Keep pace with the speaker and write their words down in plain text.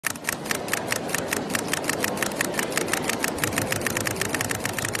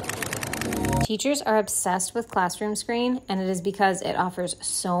Teachers are obsessed with Classroomscreen, and it is because it offers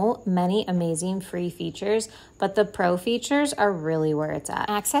so many amazing free features, but the pro features are really where it's at.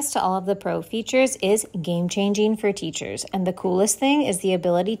 Access to all of the pro features is game-changing for teachers, and the coolest thing is the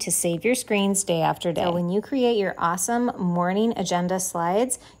ability to save your screens day after day. So when you create your awesome morning agenda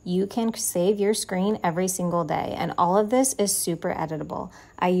slides, you can save your screen every single day, and all of this is super editable.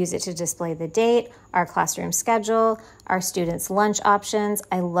 I use it to display the date, our classroom schedule, our students' lunch options.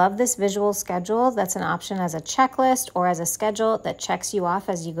 I love this visual schedule that's an option as a checklist or as a schedule that checks you off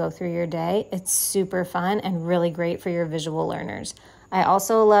as you go through your day. It's super fun and really great for your visual learners. I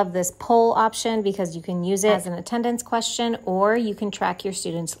also love this poll option because you can use it as an attendance question, or you can track your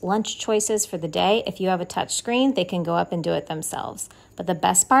students' lunch choices for the day. If you have a touch screen, they can go up and do it themselves. But the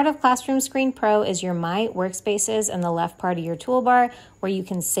best part of Classroomscreen Pro is your My Workspaces in the left part of your toolbar, where you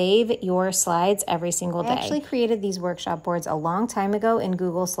can save your slides every single day. I actually created these workshop boards a long time ago in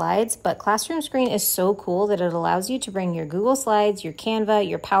Google Slides, but Classroomscreen is so cool that it allows you to bring your Google Slides, your Canva,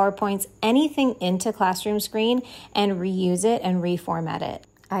 your PowerPoints, anything into Classroomscreen and reuse it and reformat it.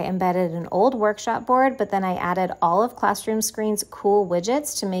 I embedded an old workshop board, but then I added all of Classroomscreen's cool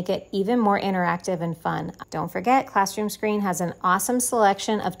widgets to make it even more interactive and fun. Don't forget, Classroomscreen has an awesome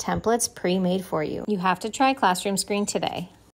selection of templates pre-made for you. You have to try Classroomscreen today.